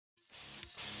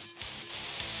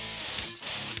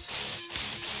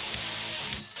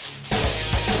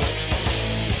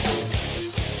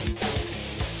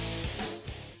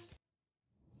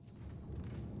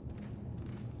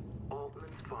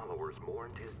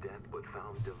death but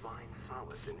found divine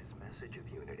solace in his message of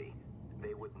unity.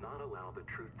 They would not allow the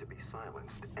truth to be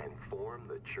silenced and form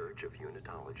the Church of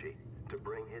Unitology to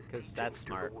bring his Because that's to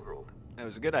smart. the world. That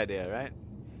was a good idea, right?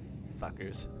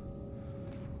 Fuckers.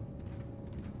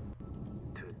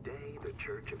 Today, the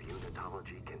Church of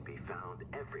Unitology can be found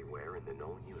everywhere in the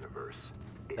known universe.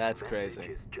 Its That's message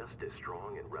crazy. is just as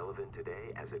strong and relevant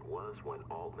today as it was when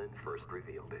Altman first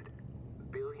revealed it.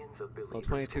 Billions of believers Well,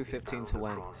 can be 22-15 found to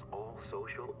win. across all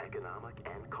social, economic,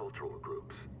 and cultural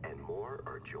groups, and more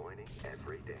are joining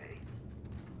every day.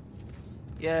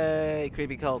 Yay,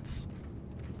 creepy cults.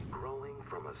 Growing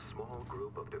from a small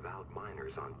group of devout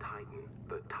miners on Titan,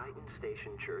 the Titan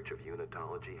Station Church of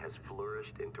Unitology has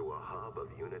flourished into a hub of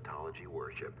Unitology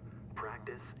worship,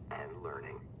 practice, and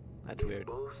learning. That's weird. It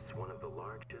boasts one of the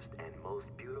largest and most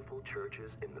beautiful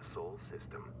churches in the Sol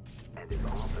system, and is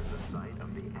often the site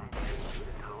of the annual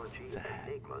Unitology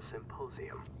Enigma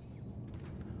Symposium.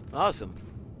 Awesome.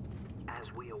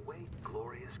 As we await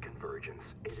glorious convergence,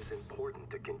 it is important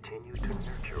to continue to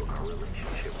nurture our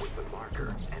relationship with the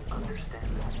marker and understand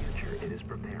the future it is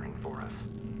preparing for us.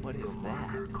 What is the that?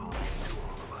 marker calls to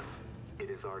all of us. It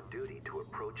is our duty to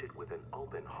approach it with an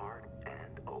open heart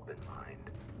and open mind.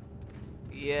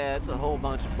 Yeah, it's a whole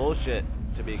bunch of bullshit,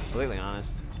 to be completely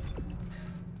honest.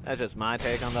 That's just my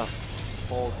take on the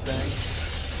whole thing.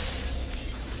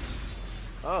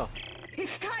 Oh.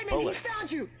 It's Timon! Bullets. He's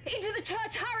found you! Into the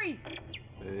church, hurry!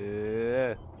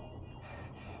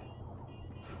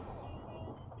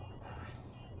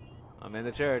 I'm in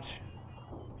the church.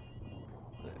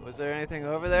 Was there anything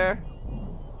over there?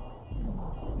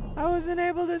 I wasn't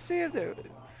able to see if there...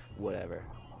 Whatever.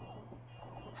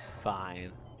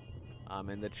 Fine. I'm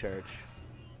in the church.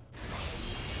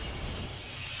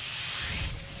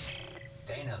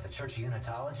 Dana, the Church of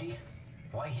Unitology?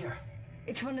 Why here?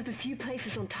 It's one of the few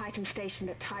places on Titan Station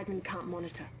that Tideman can't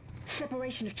monitor.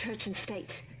 Separation of church and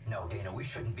state. No, Dana, we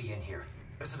shouldn't be in here.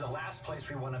 This is the last place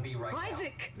we want to be right now.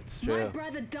 Isaac! It's My true.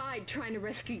 brother died trying to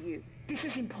rescue you. This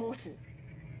is important.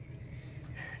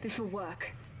 This will work.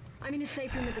 I'm in a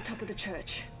safe room at the top of the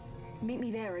church. Meet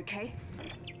me there, okay?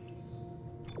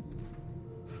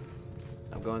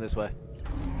 I'm going this way.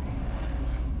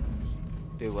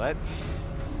 Do what?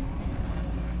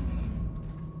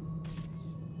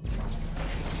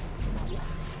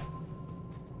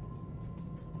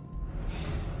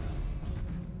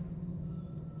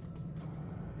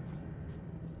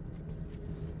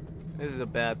 This is a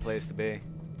bad place to be.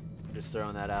 I'm just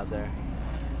throwing that out there.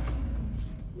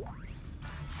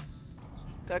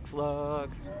 Text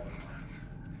log.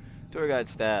 Tour guide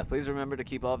staff, please remember to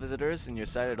keep all visitors in your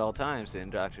sight at all times. The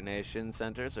indoctrination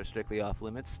centers are strictly off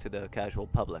limits to the casual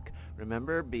public.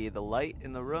 Remember, be the light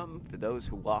in the room for those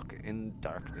who walk in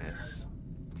darkness.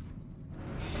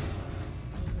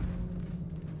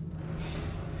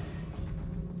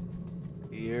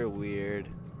 You're weird.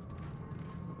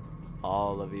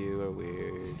 All of you are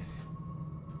weird.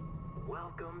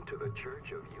 Welcome to the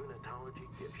Church of Unitology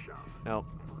gift shop. Nope.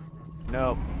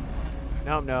 Nope.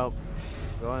 Nope, nope.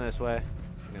 Going this way.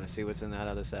 I'm gonna see what's in that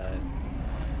other side.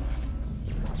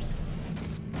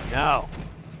 No!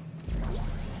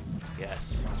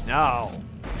 Yes. No!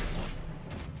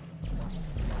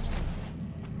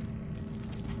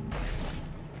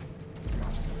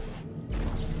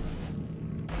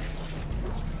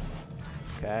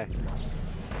 Okay.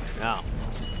 No.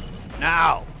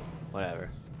 No! Whatever.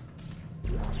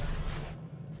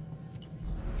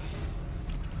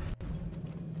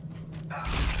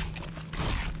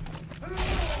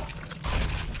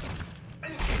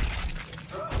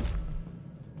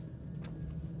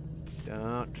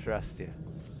 Don't trust you.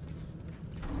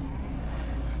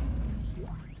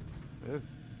 Ooh.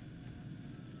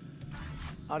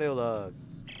 Audio log.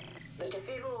 The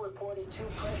cathedral reported 2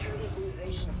 pressure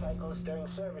equalization cycles during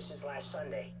services last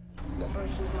Sunday. The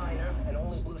first was minor and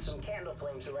only blew some candle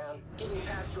flames around, giving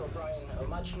Pastor O'Brien a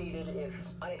much-needed, if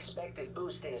unexpected,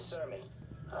 boost in his sermon.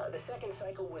 The second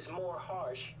cycle was more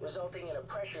harsh, resulting in a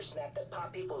pressure snap that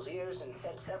popped people's ears and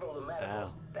sent several to medical.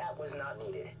 Ow. That was not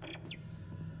needed.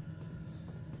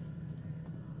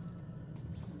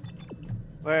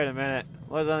 Wait a minute.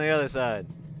 What's on the other side?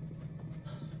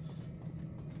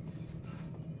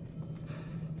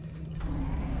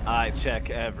 I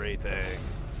check everything.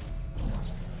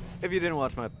 If you didn't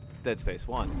watch my Dead Space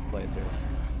 1 playthrough,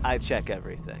 I check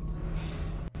everything.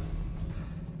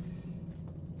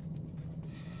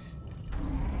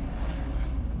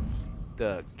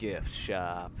 The gift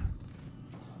shop.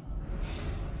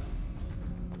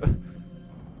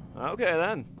 Okay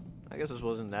then. I guess this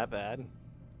wasn't that bad.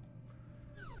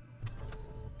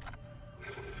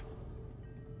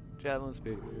 Javelin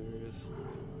spears.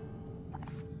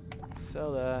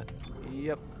 Sell that.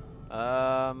 Yep.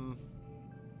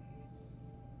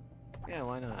 Yeah,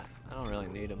 why not? I don't really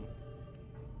need them.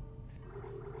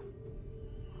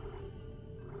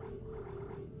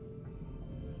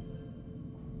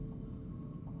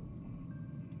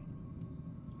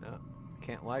 No.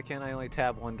 Why can't I only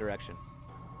tab one direction?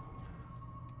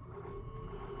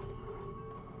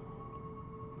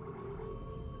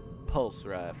 Pulse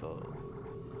rifle.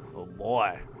 Oh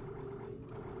boy.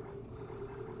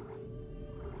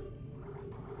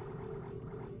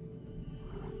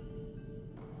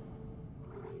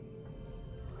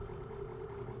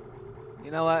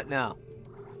 You know what? No.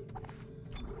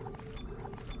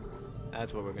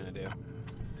 That's what we're gonna do.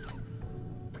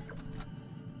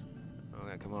 I'm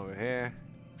gonna come over here.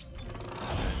 I'm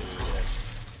gonna do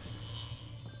this.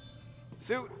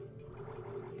 Suit!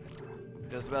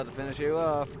 Just about to finish you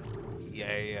off.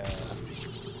 Yeah.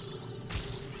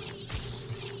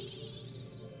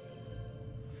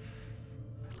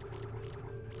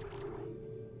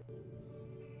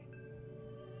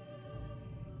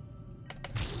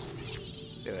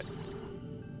 Do it.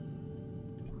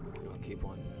 I'll keep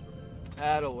one.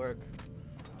 That'll work.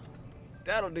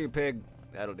 That'll do, pig.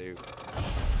 That'll do.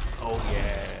 Oh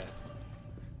yeah.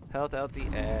 Health out the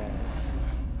ass.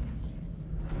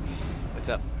 What's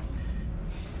up?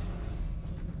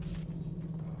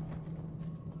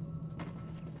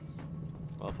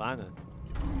 Well, fine then.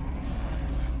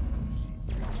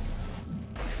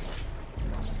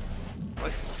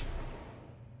 What?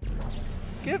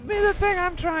 Give me the thing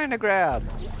I'm trying to grab!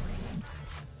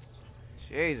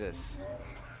 Jesus.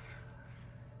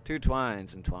 Two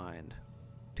tines entwined.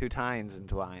 Two tines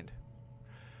entwined.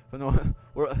 From the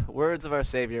words of our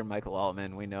Savior, Michael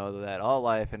Altman, we know that all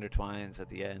life intertwines at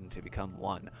the end to become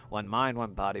one. One mind,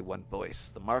 one body, one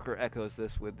voice. The marker echoes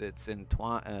this with its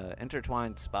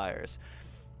intertwined spires.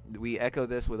 We echo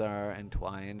this with our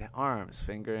entwined arms,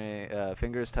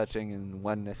 fingers touching in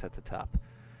oneness at the top.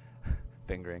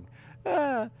 Fingering.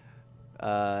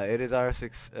 It is our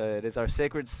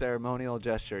sacred ceremonial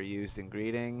gesture used in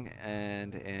greeting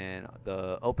and in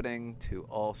the opening to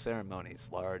all ceremonies,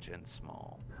 large and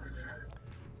small.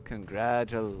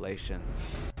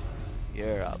 Congratulations.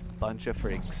 You're a bunch of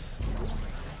freaks.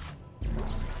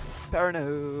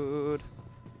 Paranoid.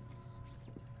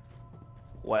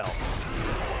 Well.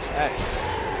 Hey.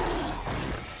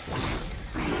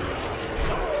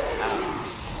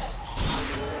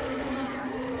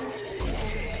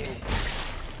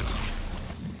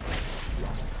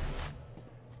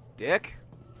 Dick?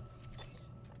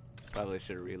 Probably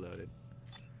should have reloaded.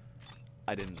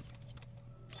 I didn't.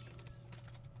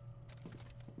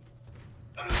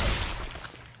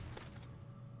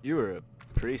 You were a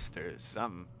priest or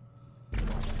something.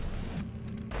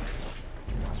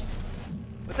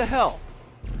 What the hell?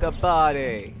 The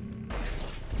body!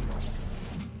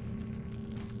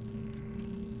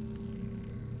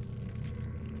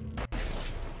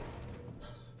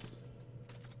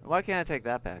 Why can't I take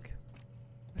that back?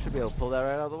 I should be able to pull that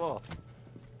right out of the wall.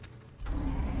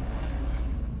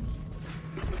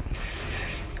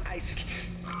 Isaac,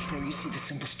 can you see the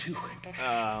symbols too?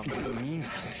 It means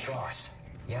Straws.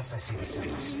 Yes, I see the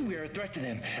symbols. we're a threat to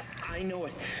them. I know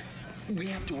it. We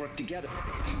have to work together.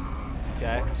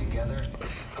 Okay. Work together?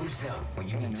 Who's them? When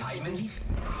you mean Tideman?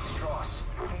 Strauss.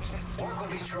 Work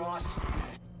with me, Strauss.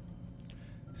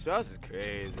 Strauss is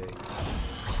crazy.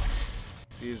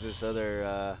 Let's use this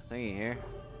other thingy here.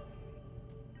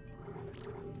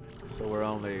 So we're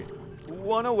only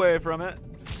one away from it.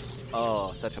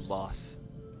 Oh, such a boss.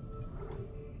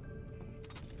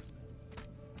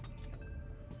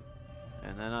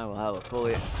 And then I will have a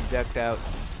fully decked out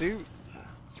suit. I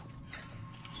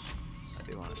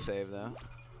do want to save though.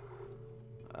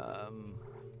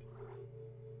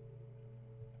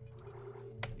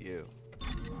 You.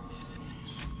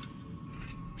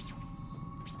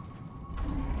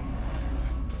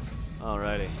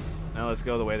 Alrighty. Now let's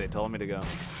go the way they told me to go.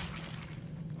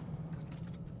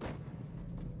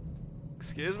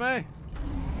 Excuse me?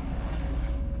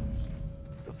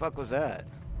 What the fuck was that?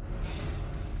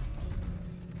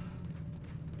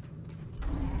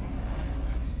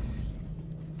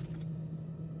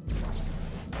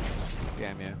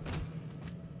 Damn you.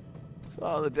 So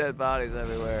all the dead bodies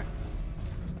everywhere.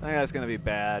 I think that's gonna be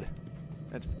bad.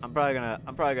 I'm probably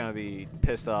gonna be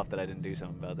pissed off that I didn't do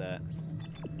something about that.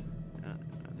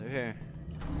 They're here.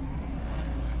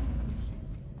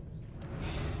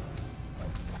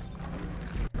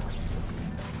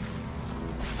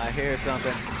 I hear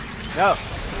something. No!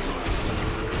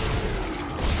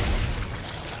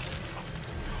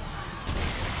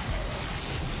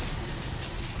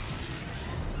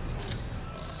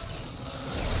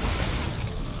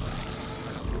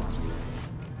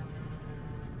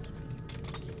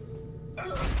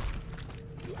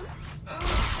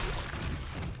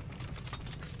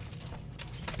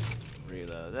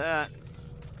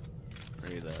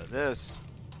 Reload this.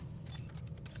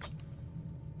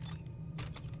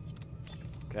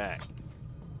 Okay.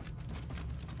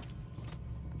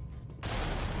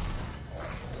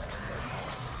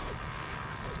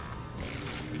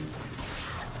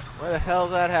 Where the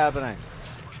hell's that happening?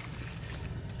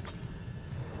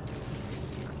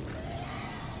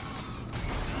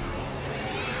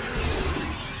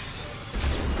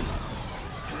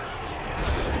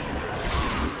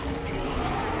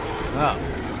 Oh,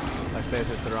 I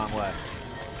stasis the wrong way.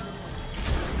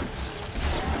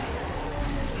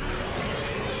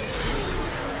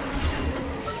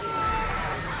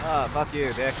 Oh, fuck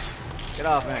you, dick. Get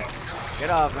off me. Get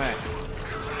off me.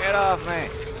 Get off me.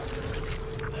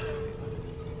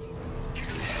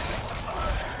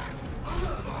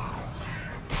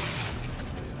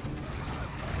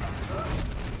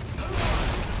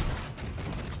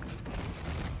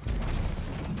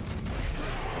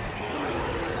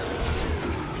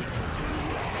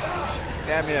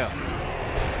 Damn you.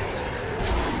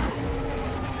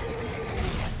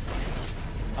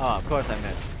 Oh, of course I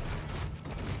missed.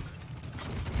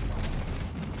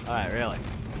 Alright, really.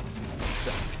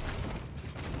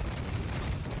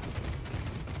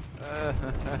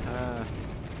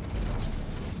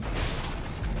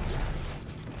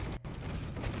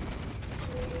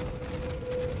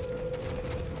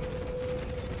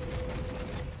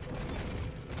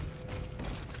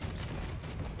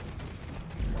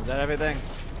 Is that everything?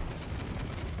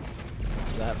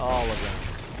 Is that all of them?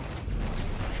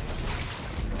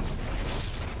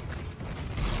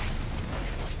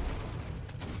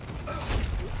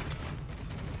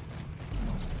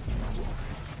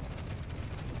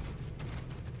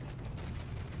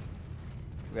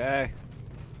 Okay.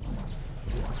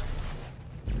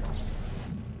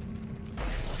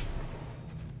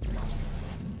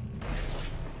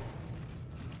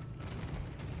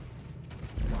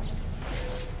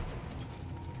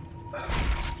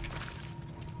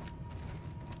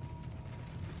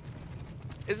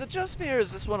 Is it just me, or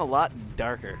is this one a lot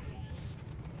darker?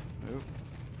 Oop.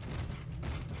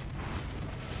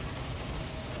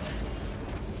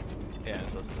 Yeah, it's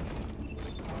supposed to be.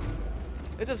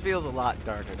 It just feels a lot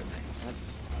darker to me.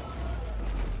 That's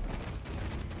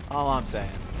all I'm saying.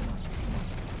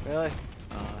 Really?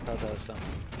 Oh, I thought that was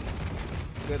something.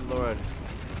 Good lord.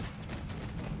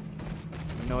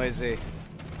 Noisy.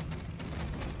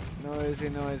 Noisy,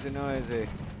 noisy, noisy.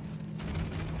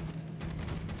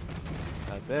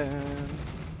 But then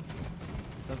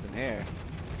something here.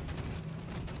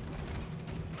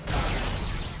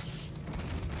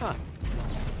 Huh.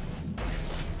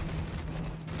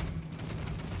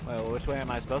 Well, which way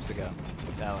am I supposed to go?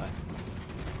 That way.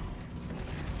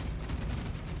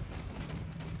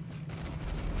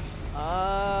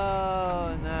 Oh,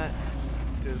 and that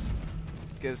just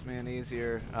gives me an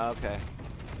easier... Okay.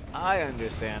 I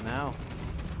understand now.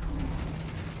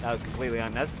 That was completely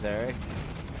unnecessary.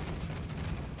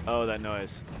 Oh, that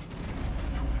noise.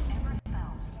 Ever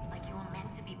felt like you were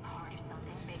meant to be part of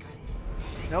something bigger?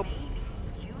 Nope.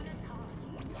 Maybe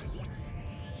unitology.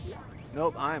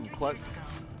 Nope, I'm quite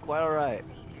alright.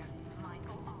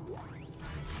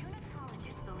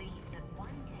 Unitologists believe that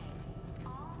one day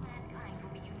all mankind will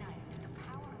be united through the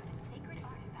power of a sacred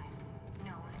artifact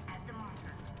known as the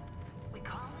marker. We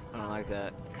call this I don't like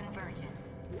that. convergence.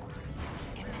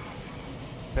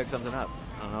 Imagine Pick something up.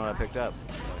 I don't know what I picked up.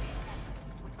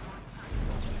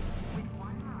 with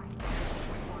one mind, with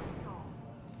one soul.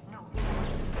 No.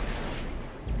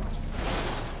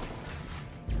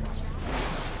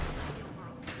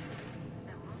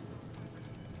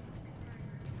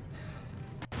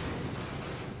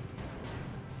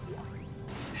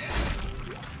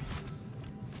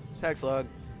 Text log.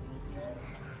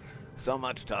 So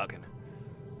much talking.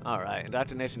 Alright,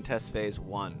 indoctrination test phase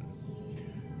 1.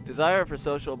 Desire for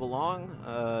socially belong,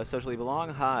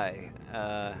 high.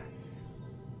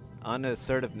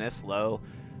 Unassertiveness, low.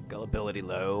 Gullibility,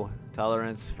 low.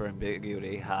 Tolerance for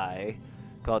ambiguity, high.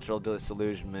 Cultural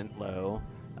disillusionment, low.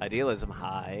 Idealism,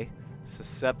 high.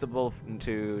 Susceptible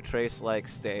to trance-like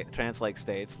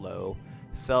states, low.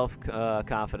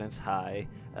 Self-confidence, high.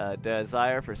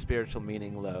 Desire for spiritual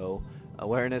meaning, low.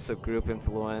 Awareness of group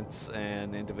influence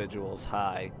and individuals,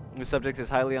 high. The subject is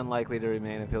highly unlikely to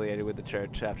remain affiliated with the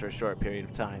church after a short period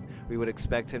of time. We would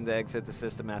expect him to exit the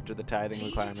system after the tithing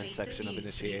requirement section of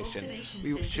initiation.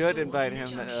 We should invite him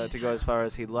to go as far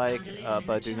as he'd like,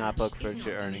 but do not book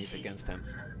future earnings against him.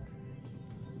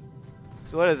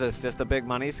 So what is this, just a big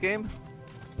money scheme?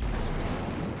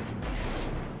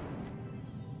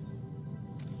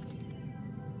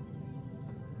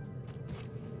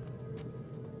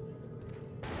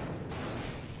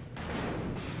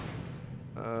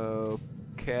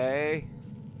 Okay.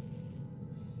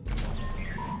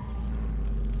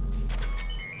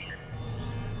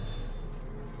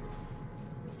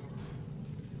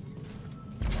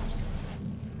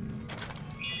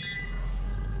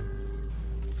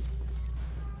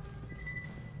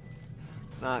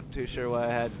 Not too sure why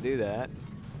I had to do that.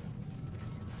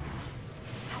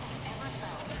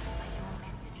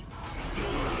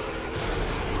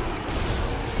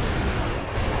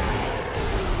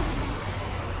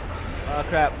 Oh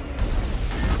crap.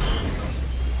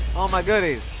 Oh my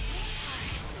goodies.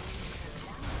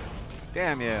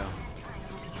 Damn you.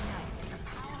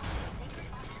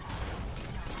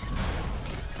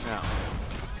 No.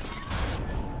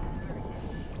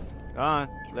 Go on,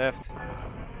 lift.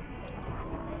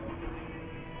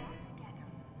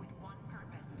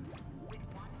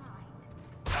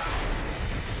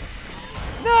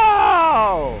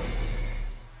 No!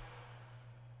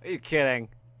 Are you kidding?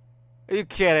 Are you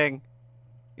kidding?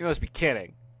 You must be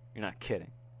kidding. You're not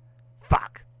kidding.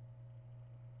 Fuck.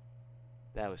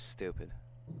 That was stupid.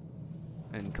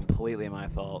 And completely my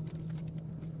fault.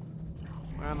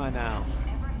 Where am I now?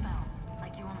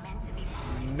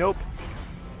 Nope.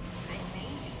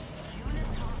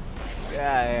 Get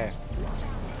out of here.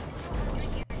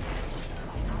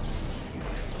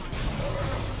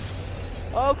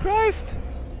 Oh Christ!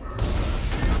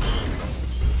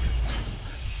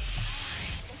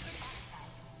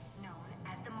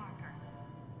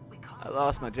 I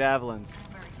lost my javelins.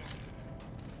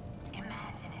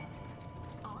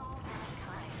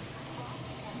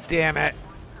 Damn it!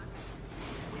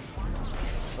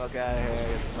 Fuck out of here,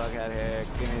 get the fuck out of here.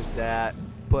 Give me that.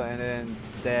 Putting it in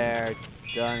there.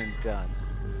 Done and done.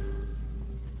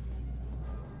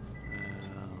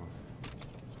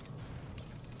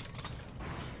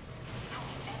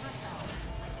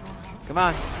 Come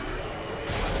on.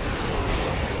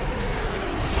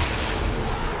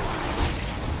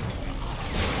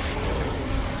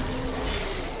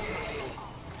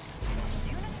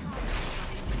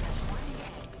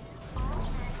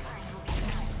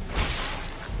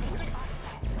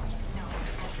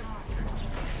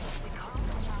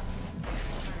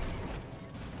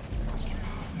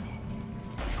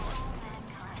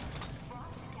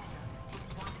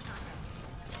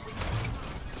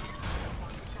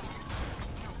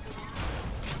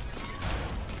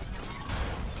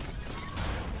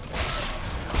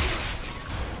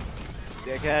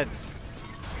 Dickheads.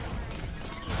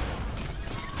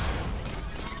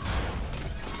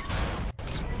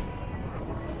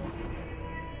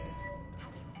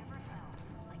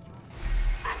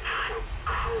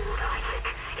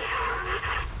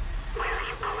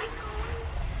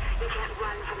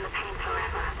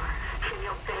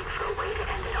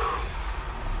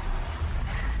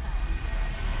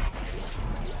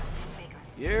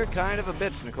 You're kind of a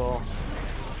bitch, Nicole.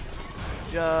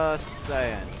 Just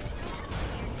saying.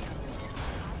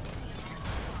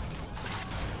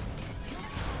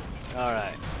 All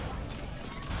right.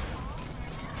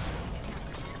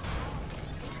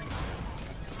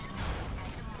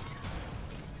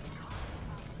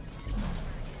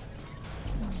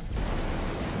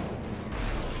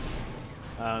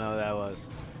 I don't know what that was.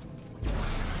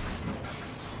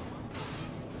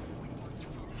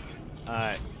 All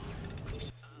right.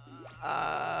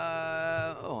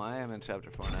 Oh, I am in chapter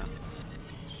 4 now.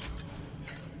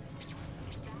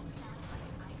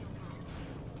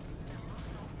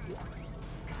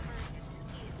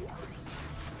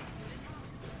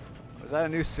 Was that a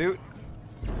new suit?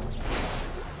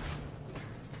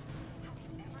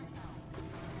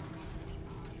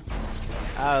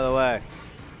 Out of the way.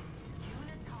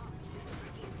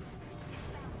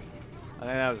 I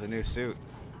think that was a new suit.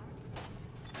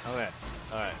 Okay,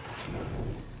 alright.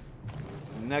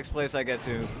 Next place I get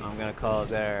to, I'm gonna call it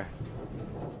there.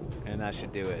 And that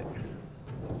should do it.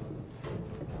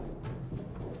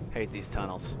 Hate these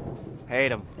tunnels. Hate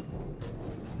them.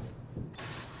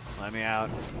 Let me out.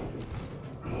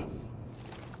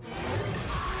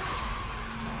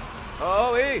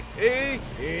 Oh,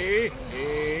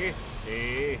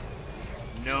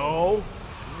 No.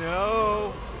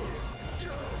 No.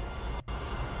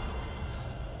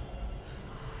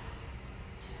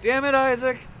 Damn it,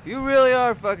 Isaac. You really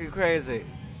are fucking crazy.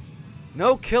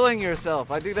 No killing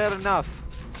yourself. I do that enough.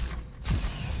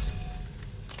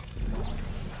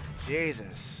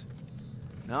 Jesus.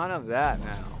 None of that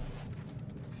now.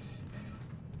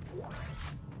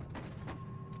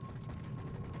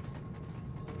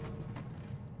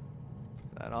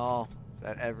 Is that all? Is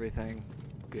that everything?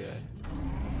 Good.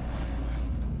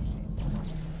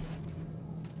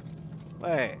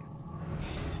 Wait.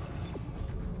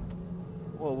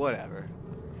 Well, whatever.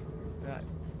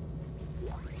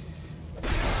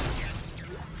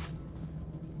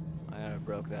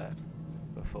 broke that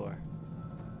before.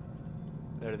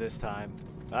 Or this time.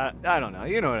 I don't know.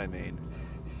 You know what I mean.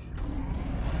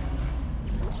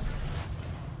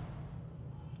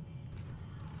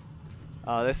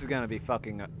 Oh, this is gonna be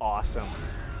fucking awesome.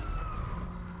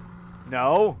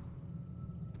 No?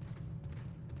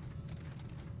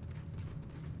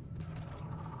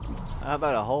 How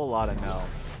about a whole lot of no?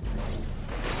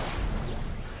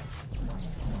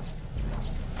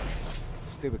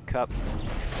 Stupid cup.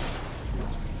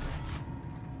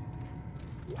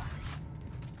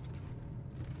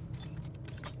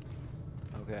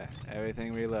 Okay,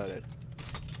 everything reloaded.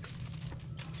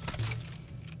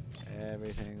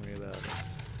 Everything reloaded.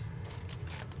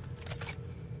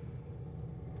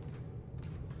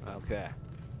 Okay.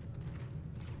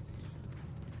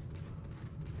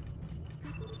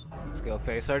 Let's go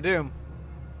face our doom.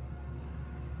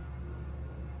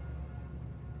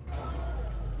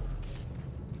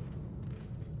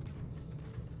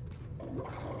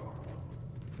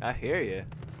 I hear you.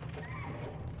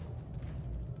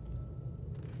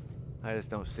 I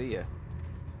just don't see you.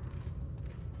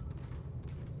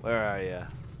 Where are you?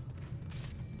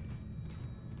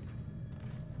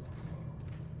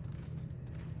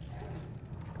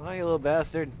 Come on, you little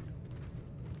bastard.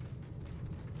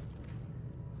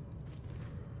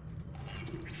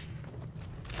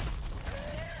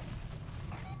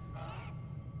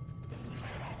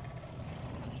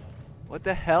 What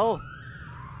the hell?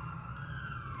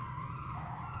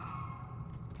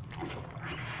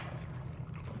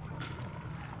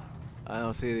 I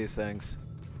don't see these things.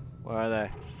 Where are they?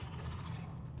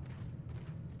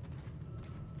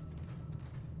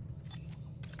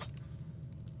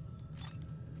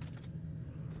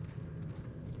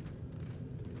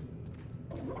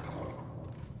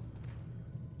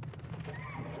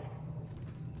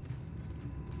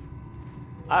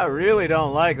 I really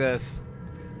don't like this.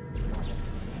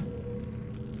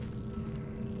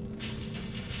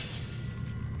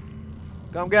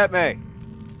 Come get me.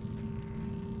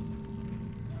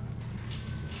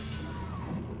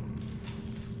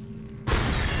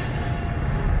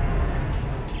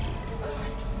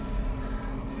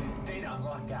 Data, I'm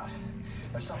locked out.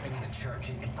 There's something in the church.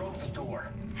 It broke the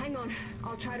door. Hang on.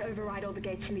 I'll try to override all the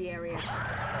gates in the area.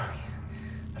 Sorry.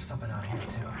 There's something out here,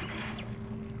 too.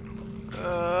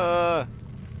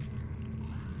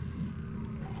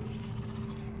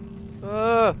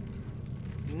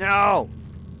 No!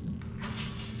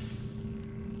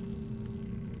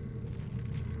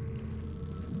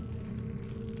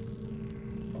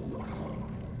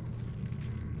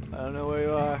 I don't know where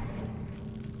you are.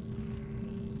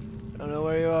 I don't know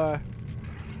where you are.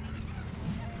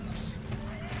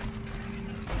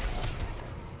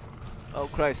 Oh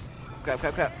Christ. Crap,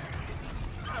 crap, crap.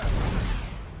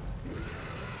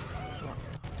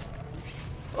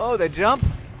 Oh, they jump?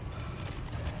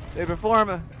 They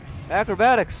perform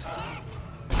acrobatics.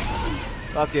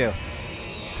 Fuck you.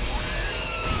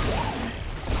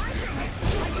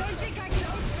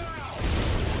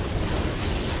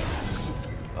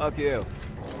 Fuck you.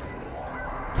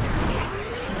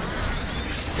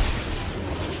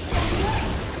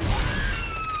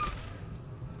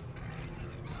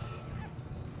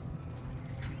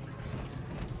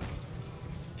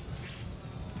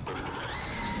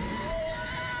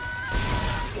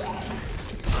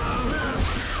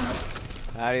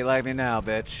 How do you like me now,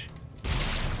 bitch?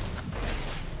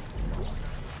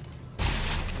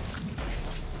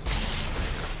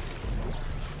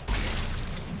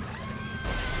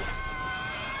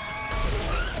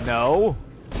 No.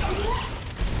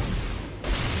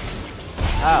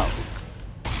 Ow.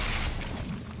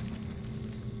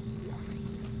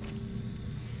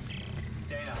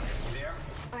 Dana, you there?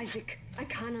 Isaac, I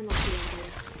can't unlock the elevator.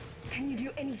 Can you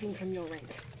do anything from your end?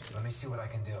 Let me see what I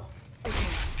can do. Okay.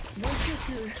 Once you're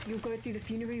through, you'll go through the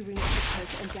funerary ring of the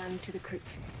church and down to the crypt.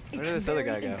 Where did this other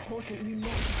guy go? Important you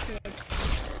not disturb.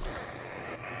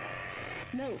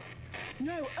 No.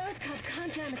 No, Earth Cub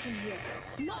can't jam us in here.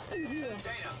 Not in here.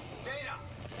 Dana! Dana!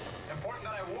 Important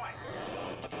that I what?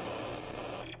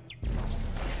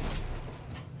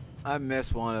 I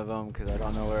missed one of them because I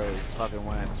don't know where it fucking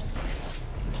went.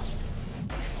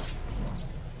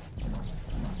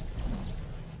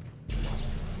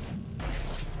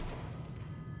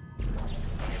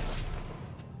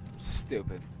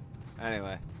 Stupid.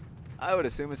 Anyway, I would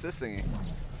assume it's this thingy.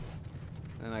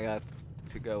 Then I got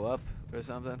to go up or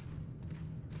something.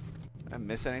 Did I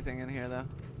miss anything in here though?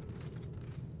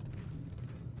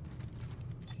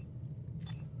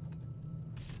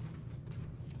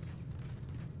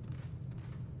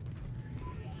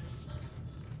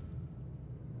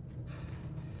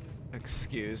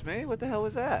 Excuse me? What the hell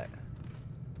was that?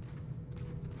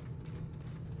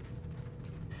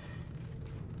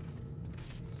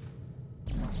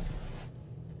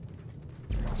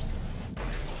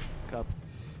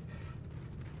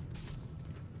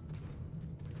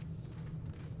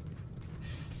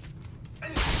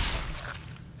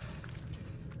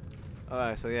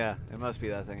 Alright, so yeah, it must be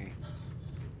that thingy.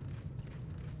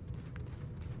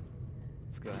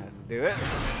 Let's go ahead and do it.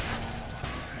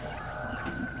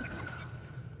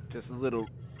 Just a little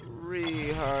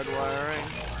re-hardwiring.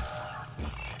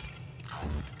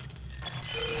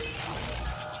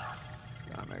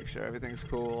 Just gotta make sure everything's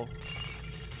cool.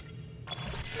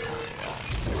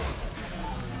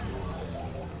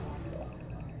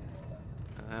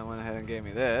 And I went ahead and gave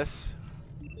me this,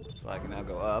 so I can now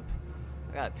go up.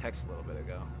 I got a text a little bit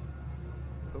ago.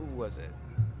 Who was it?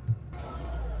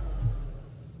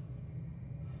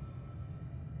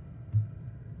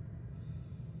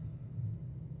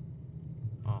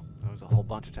 Oh, there was a whole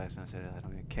bunch of text messages.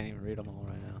 Can't even read them all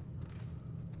right now.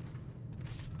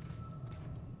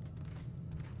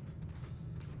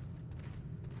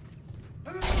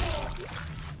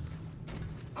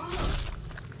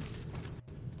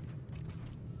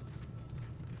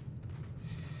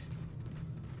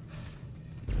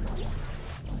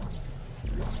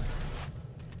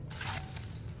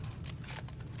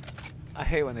 I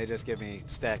hate when they just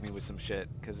stack me with some shit,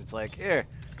 because it's like, here,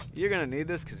 you're gonna need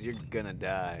this because you're gonna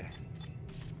die.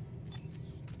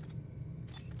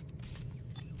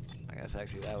 I guess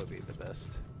actually that would be the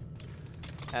best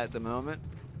at the moment.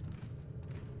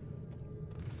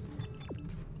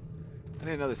 I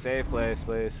need another safe place,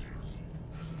 please.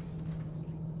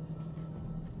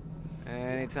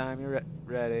 Anytime you're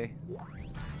ready.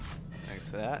 Thanks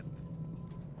for that.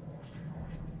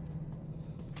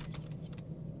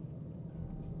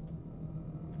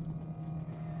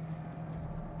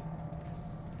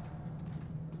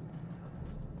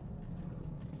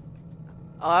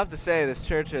 I'll have to say this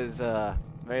church is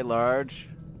very large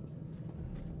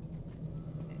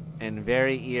and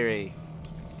very eerie.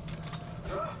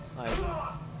 Like,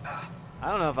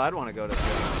 I don't know if I'd want to go to the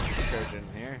church in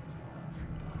here.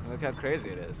 Look how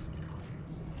crazy it is.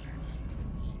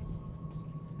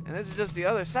 And this is just the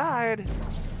other side.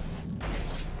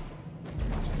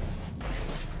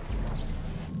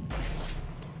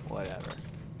 Whatever.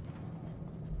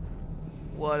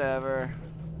 Whatever.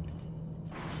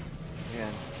 Yeah.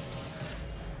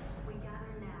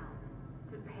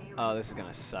 Oh, this is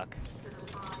gonna suck.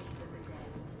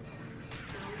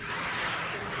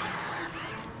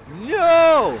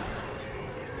 No!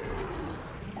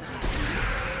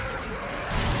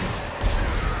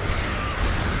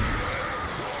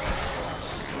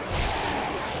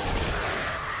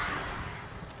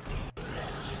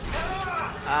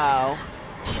 Ow.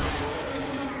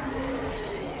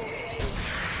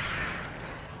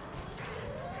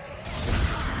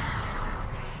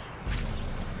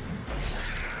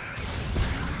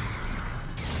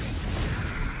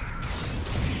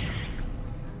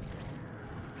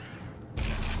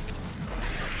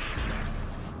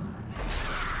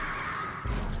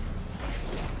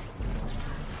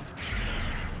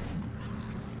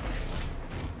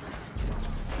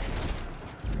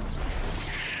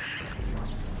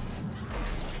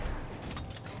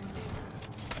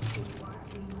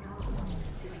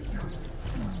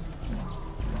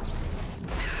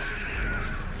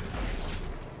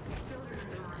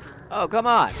 Oh, come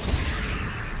on.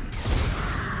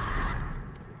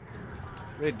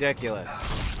 Ridiculous.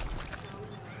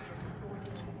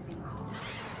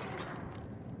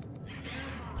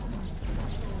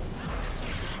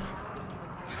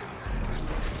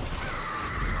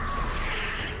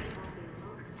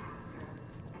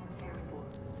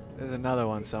 There's another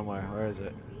one somewhere. Where is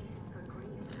it?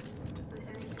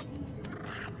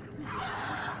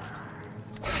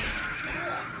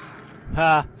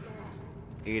 Ha!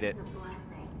 Eat it.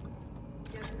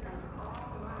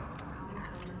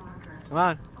 Come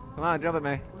on. Come on, jump at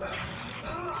me.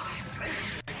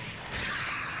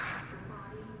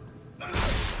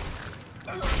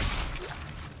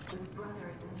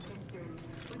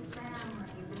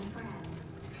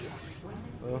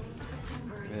 Oh.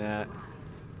 Yeah.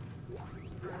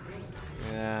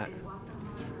 Yeah.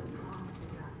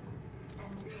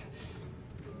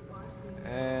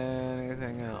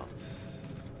 Anything else?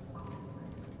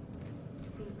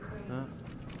 Huh?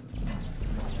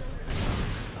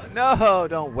 No,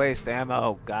 don't waste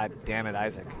ammo. God damn it,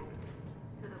 Isaac.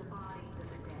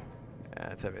 Yeah,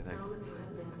 that's everything.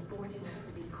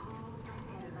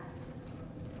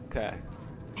 Okay.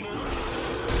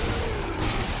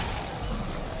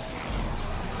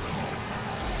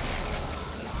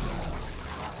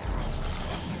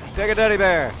 Take a teddy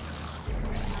bear.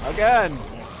 Again.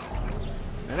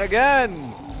 And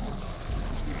again.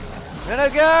 And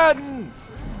again.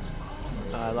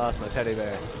 Oh, I lost my teddy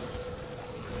bear.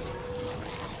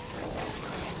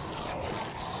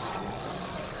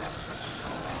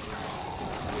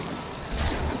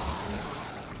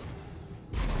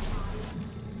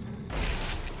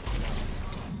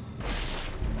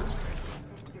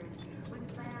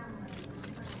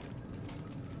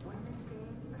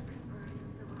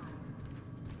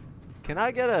 Can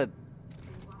I get a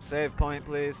save point,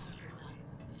 please?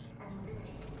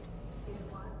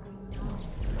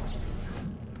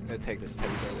 I'm gonna take this teddy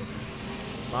bear with me.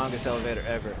 Longest elevator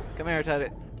ever. Come here, teddy.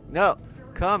 No!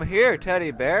 Come here,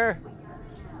 teddy bear!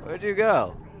 Where'd you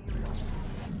go?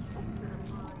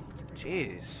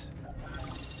 Jeez.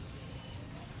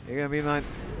 You're gonna be mine.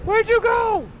 Where'd you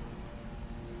go?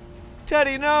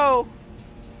 Teddy, no!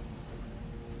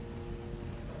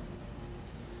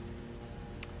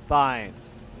 Fine.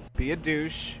 Be a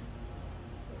douche.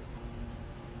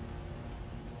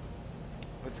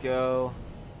 Let's go.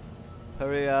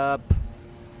 Hurry up.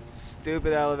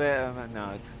 Stupid elevator.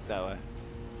 No, it's that way.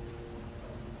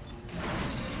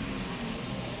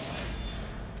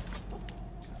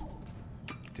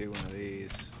 Do one of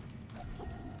these.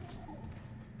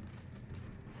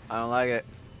 I don't like it.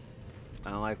 I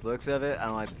don't like the looks of it. I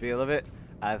don't like the feel of it.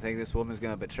 I think this woman's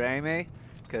gonna betray me,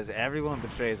 because everyone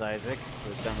betrays Isaac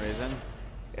for some reason.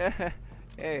 Yeah,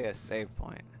 hey, a save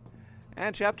point.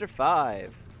 And chapter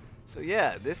 5. So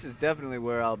yeah, this is definitely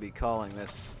where I'll be calling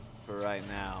this for right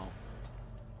now.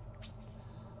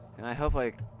 And I hope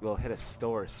I will hit a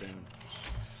store soon.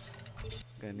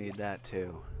 Gonna need that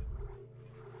too.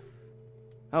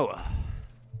 Oh well.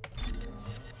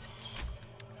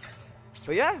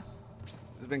 But yeah, this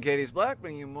has been KadiusBlack,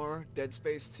 bringing you more Dead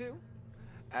Space 2.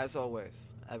 As always,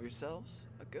 have yourselves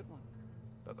a good one.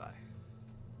 Bye-bye.